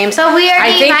control games? So we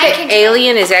already I think the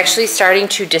alien is actually starting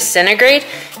to disintegrate.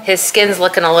 His skin's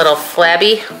looking a little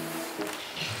flabby.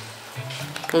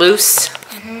 Loose,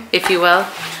 if you will.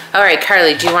 All right,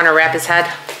 Carly, do you want to wrap his head?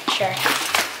 Sure.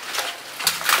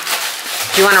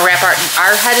 Do you want to wrap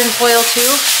our head in foil too?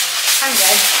 I'm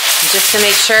good. Just to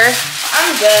make sure?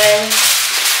 I'm good.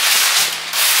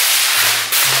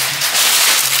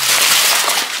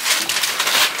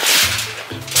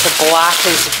 To block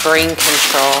his brain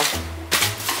control.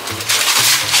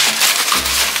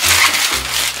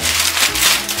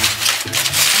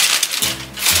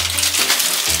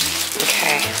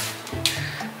 Okay.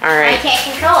 All right. I can't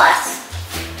control us.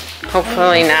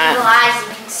 Hopefully not. Little eyes,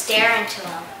 you can stare into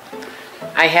them.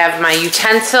 I have my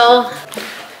utensil.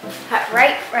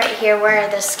 Right here where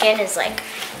the skin is like.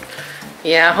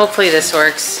 Yeah, hopefully this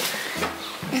works.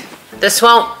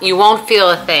 You won't feel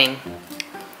a thing.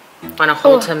 Want to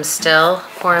hold him still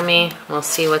for me? We'll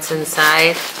see what's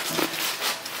inside.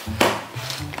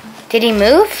 Did he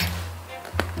move?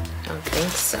 I don't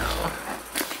think so.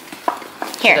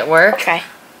 Here. Did it work? Okay.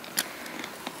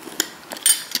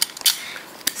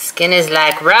 Skin is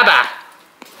like rubber.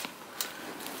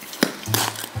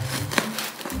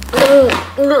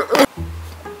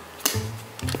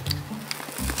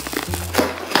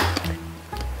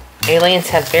 Aliens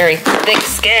have very thick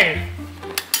skin.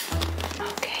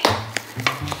 Okay.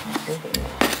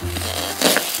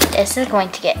 This is going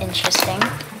to get interesting.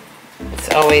 It's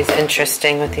always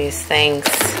interesting with these things.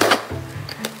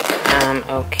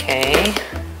 Okay.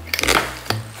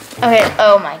 Okay,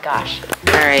 oh my gosh.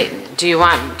 All right, do you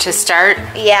want to start?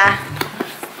 Yeah.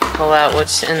 Pull out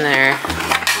what's in there.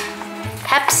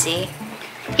 Pepsi.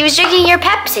 He was drinking your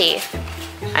Pepsi.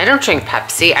 I don't drink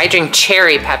Pepsi. I drink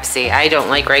cherry Pepsi. I don't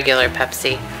like regular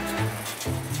Pepsi.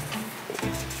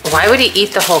 Why would he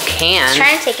eat the whole can? He's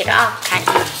trying to take it off, kind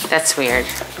of. That's weird.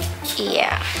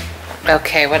 Yeah.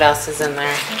 Okay, what else is in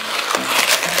there?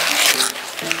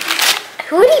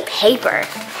 Who would eat paper?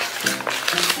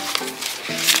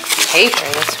 Paper,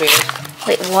 that's weird.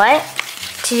 Wait, what?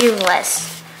 To-do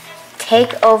list.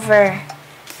 Take over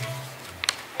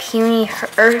puny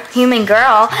human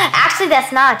girl. Actually,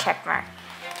 that's not a check mark.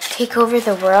 Take over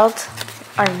the world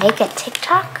or make a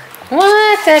TikTok?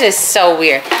 What? That is so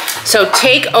weird. So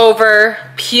take over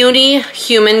puny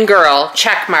human girl,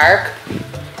 check mark.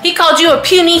 He called you a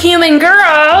puny human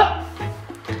girl.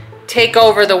 Take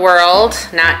over the world,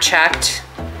 not checked.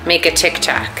 Make a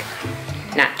TikTok,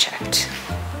 not checked.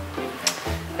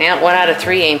 Well, 1 out of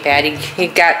 3 ain't bad. He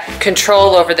got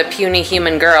control over the puny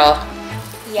human girl.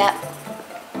 Yep.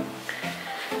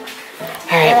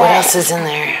 All right, what else is in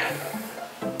there?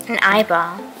 An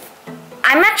eyeball.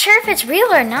 I'm not sure if it's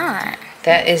real or not.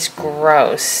 That is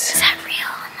gross. Is that real?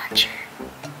 I'm not sure.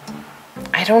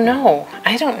 I don't know.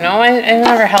 I've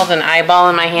never held an eyeball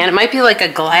in my hand. It might be like a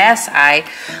glass eye.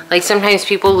 Like sometimes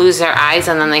people lose their eyes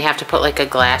and then they have to put like a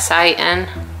glass eye in.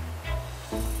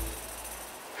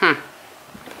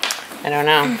 I don't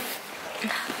know.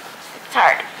 It's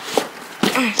hard.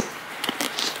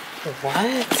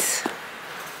 What?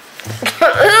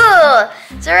 Ooh,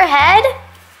 is there a head?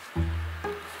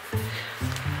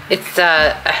 It's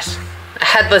a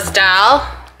headless doll.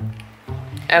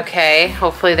 Okay,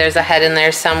 hopefully there's a head in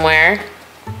there somewhere.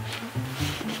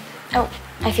 Oh,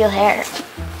 I feel hair.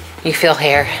 You feel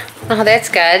hair. Oh, that's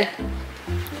good.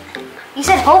 You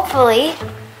said hopefully.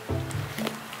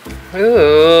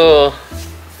 Ooh.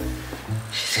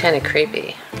 She's kind of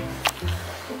creepy.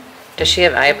 Does she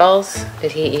have eyeballs?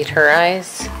 Did he eat her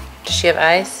eyes? Does she have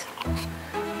eyes?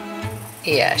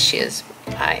 Yeah, she has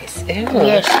eyes. Ew,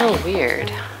 Weird. that's so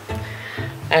weird.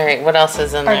 All right, what else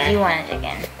is in Or there? do you want it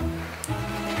again?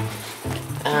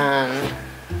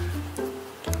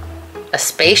 A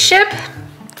spaceship?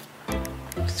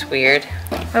 It's weird.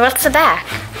 Or what's the back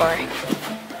for?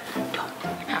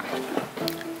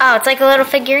 Oh, it's like a little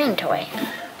figurine toy.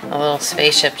 A little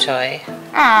spaceship toy.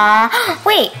 Aww.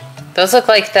 Wait, Those look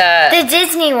like the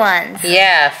Disney ones.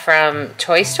 yeah, from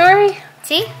Toy Story?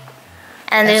 See?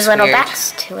 And That's there's little weird.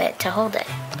 backs to it to hold it.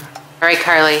 All right,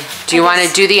 Carly, do you want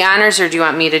to do the honors or do you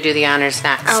want me to do the honors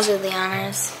next? I'll do the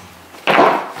honors.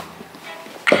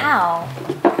 Ow.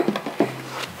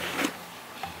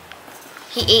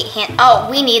 He ate hand. Oh,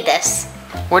 we need this.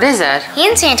 What is it?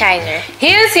 Hand sanitizer.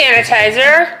 Hand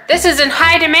sanitizer? This is in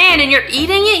high demand and you're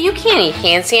eating it? You can't eat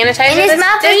hand sanitizer. And his That's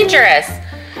mouth is- dangerous.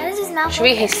 How does his mouth Should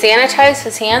we sanitize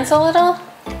his hands a little?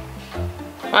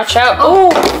 Watch out. Oh,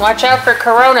 watch out for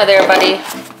Corona there, buddy.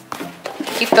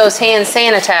 Keep those hands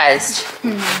sanitized.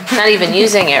 Not even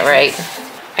using it right.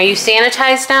 Are you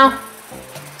sanitized now?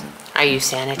 Are you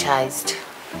sanitized?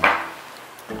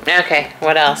 Okay,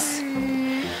 what else?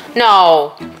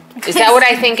 No. Is that what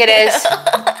I think it is?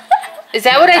 Is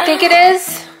that what I think it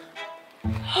is?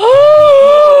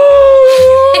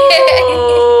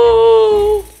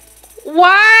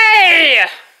 Why?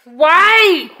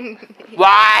 Why?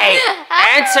 Why?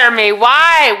 Answer me.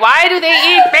 Why? Why do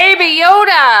they eat Baby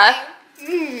Yoda?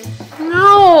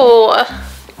 No.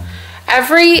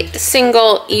 Every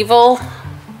single evil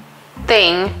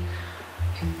thing.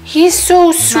 He's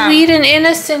so sweet and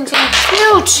innocent and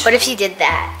cute. What if he did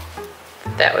that?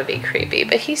 That would be creepy,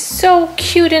 but he's so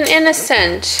cute and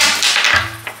innocent.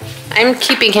 I'm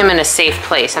keeping him in a safe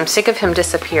place. I'm sick of him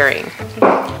disappearing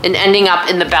and ending up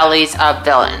in the bellies of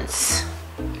villains.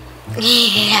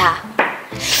 Yeah.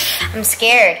 I'm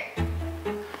scared.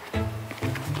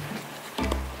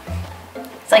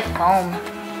 It's like foam.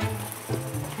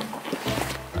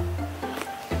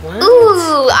 What?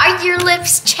 Ooh, are your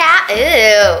lips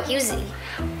Ew.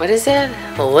 What is it?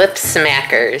 Lip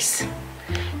smackers.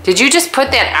 Did you just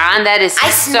put that on? That is so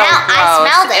gross. I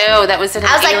smelled it. Ew, that was an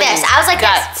I was like this. I was like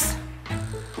guts.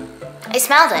 I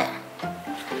smelled it.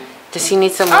 Does he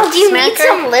need some lip Oh, do you smacker? need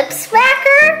some lip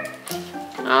smacker?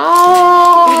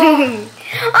 Oh.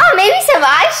 Oh, maybe some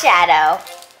eyeshadow.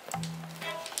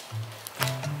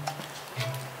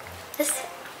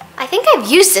 I think I've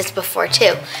used this before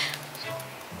too.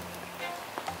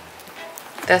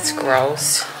 That's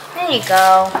gross. There you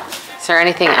go. Is there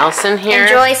anything else in here?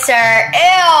 Enjoy, sir.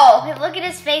 Ew! Look at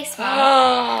his face,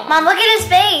 Mom. Mom, look at his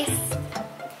face.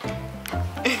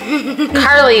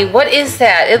 Carly, what is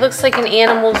that? It looks like an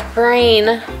animal's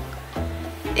brain.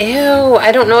 Ew,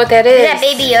 I don't know what that is. Is that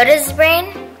Baby Yoda's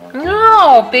brain?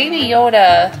 No, Baby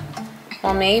Yoda.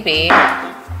 Well, maybe.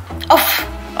 Oh.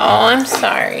 Oh, I'm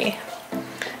sorry.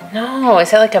 No,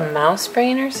 is that like a mouse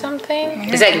brain or something?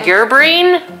 Is that your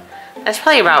brain? That's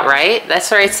probably about right. That's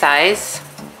the right size.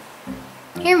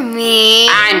 You're mean.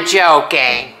 I'm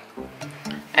joking.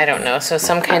 I don't know. So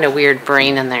some kind of weird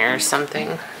brain in there or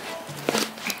something.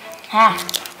 Huh.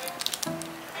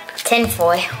 Tin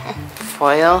foil.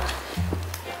 Foil.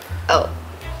 Oh.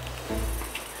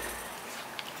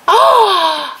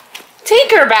 Oh!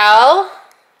 Tinkerbell!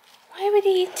 Why would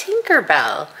he eat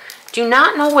Tinkerbell? Do you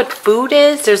not know what food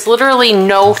is? There's literally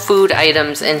no food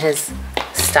items in his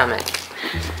stomach.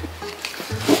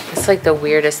 It's like the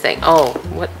weirdest thing. Oh,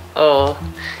 what? Oh.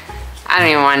 I don't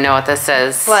even want to know what this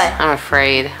is. What? I'm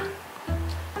afraid.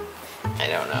 I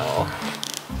don't know.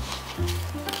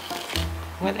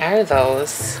 What are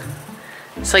those?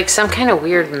 It's like some kind of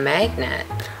weird magnet.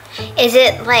 Is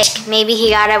it like maybe he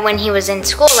got it when he was in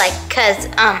school? Like, cause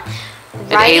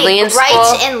Alien school?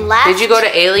 right and left. Did you go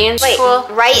to alien school?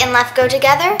 Wait, right and left go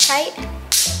together, right?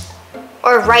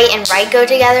 Or right and right go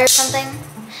together or something?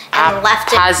 And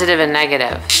left and, Positive and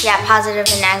negative. yeah, positive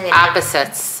and negative.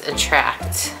 Opposites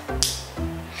attract.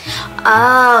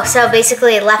 Oh, so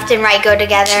basically left and right go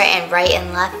together and right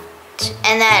and left.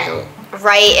 And then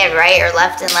right and right or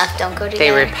left and left don't go together.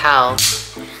 They repel.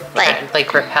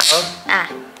 Like repel? Ah.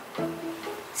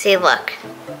 See, look.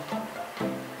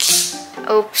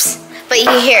 Oops. But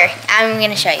here, I'm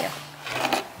gonna show you.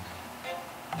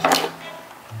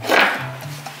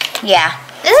 Yeah.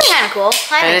 This is kind of cool.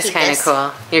 That is kind of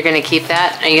cool. You're gonna keep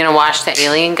that? Are you gonna wash the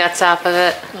alien guts off of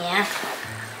it? Yeah.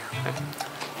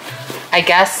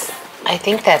 I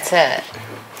think that's it.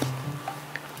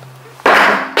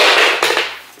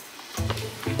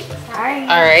 Sorry.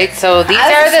 Alright, so these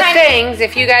are the things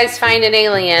if you guys find an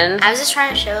alien. I was just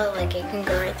trying to show like it can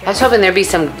go right I was hoping there'd be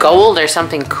some gold or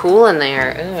something cool in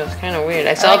there. Ooh, it's kind of weird.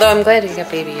 Although I'm glad he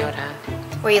got Baby Yoda.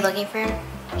 Were you looking for him?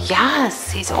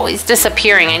 Yes, he's always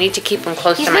disappearing. I need to keep him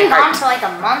close to my heart. He's been gone for like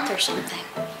a month or something.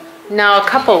 No, a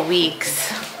couple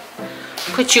weeks.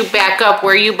 Put you back up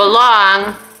where you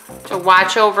belong to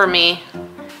watch over me.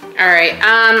 All right,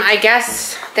 I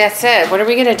guess that's it. What are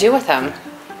we gonna do with him?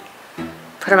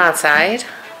 Put him outside?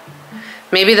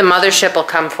 Maybe the mothership will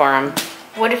come for him.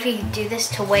 What if we do this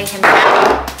to weigh him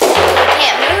down? He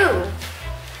can't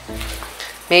move.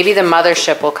 Maybe the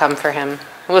mothership will come for him.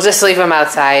 We'll just leave him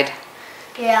outside.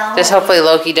 Yeah. Just hopefully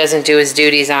Loki doesn't do his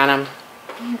duties on him.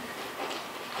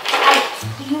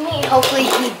 You mean hopefully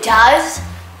he does?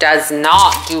 Does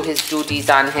not do his duties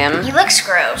on him. He looks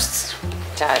gross.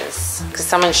 Does. Because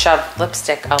someone shoved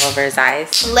lipstick all over his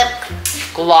eyes. Lip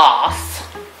Gloss.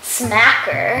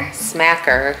 smacker.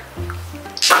 Smacker.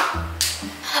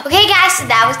 Okay guys, so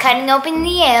that was cutting open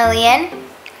the alien.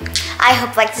 I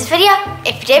hope you liked this video.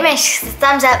 If you did, make sure to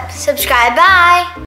thumbs up, subscribe, bye.